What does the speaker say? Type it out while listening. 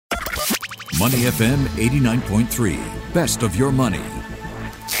Money FM 89.3. Best of your money.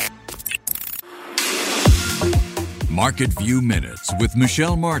 Market View Minutes with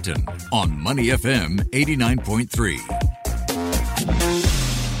Michelle Martin on Money FM 89.3.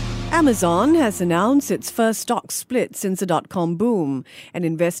 Amazon has announced its first stock split since the dot-com boom, and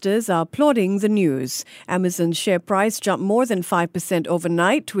investors are applauding the news. Amazon's share price jumped more than 5%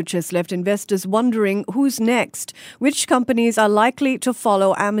 overnight, which has left investors wondering who's next. Which companies are likely to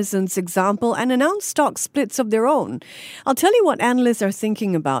follow Amazon's example and announce stock splits of their own? I'll tell you what analysts are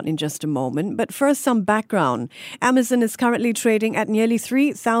thinking about in just a moment, but first some background. Amazon is currently trading at nearly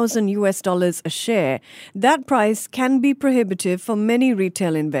 $3,000 a share. That price can be prohibitive for many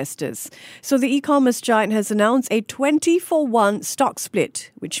retail investors. So the e-commerce giant has announced a 20-for-1 stock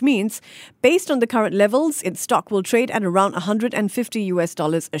split, which means based on the current levels, its stock will trade at around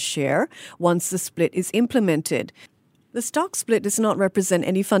 $150 a share once the split is implemented. The stock split does not represent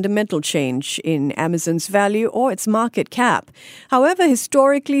any fundamental change in Amazon's value or its market cap. However,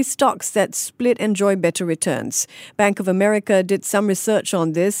 historically, stocks that split enjoy better returns. Bank of America did some research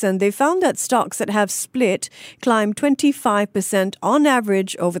on this, and they found that stocks that have split climb 25% on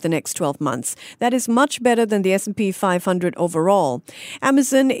average over the next 12 months. That is much better than the S&P 500 overall.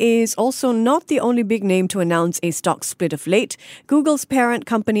 Amazon is also not the only big name to announce a stock split of late. Google's parent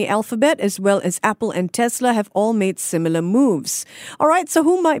company Alphabet, as well as Apple and Tesla, have all made similar moves. All right, so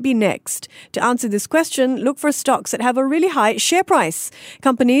who might be next? To answer this question, look for stocks that have a really high share price.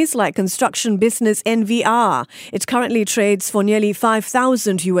 Companies like construction business NVR. It currently trades for nearly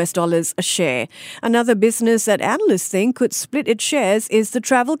 $5,000 a share. Another business that analysts think could split its shares is the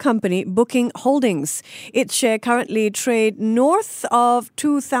travel company Booking Holdings. Its share currently trade north of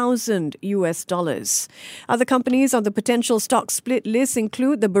 $2,000. Other companies on the potential stock split list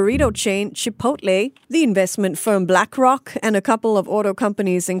include the burrito chain Chipotle, the investment firm BlackRock, and a couple of auto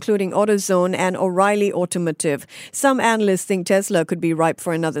companies including AutoZone and O'Reilly Automotive. Some analysts think Tesla could be ripe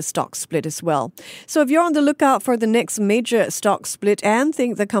for another stock split as well. So if you're on the lookout for the next major stock split and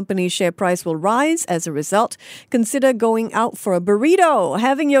think the company's share price will rise as a result, consider going out for a burrito,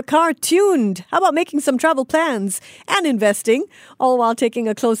 having your car tuned. How about making some travel plans and investing, all while taking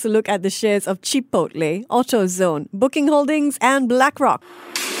a closer look at the shares of Chipotle, AutoZone, Booking Holdings, and BlackRock.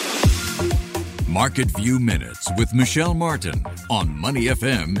 Market View Minutes with Michelle Martin on Money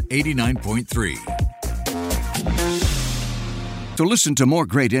FM 89.3. To listen to more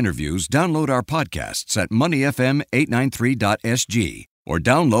great interviews, download our podcasts at moneyfm893.sg or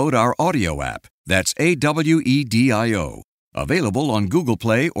download our audio app. That's AWEDIO. Available on Google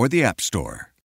Play or the App Store.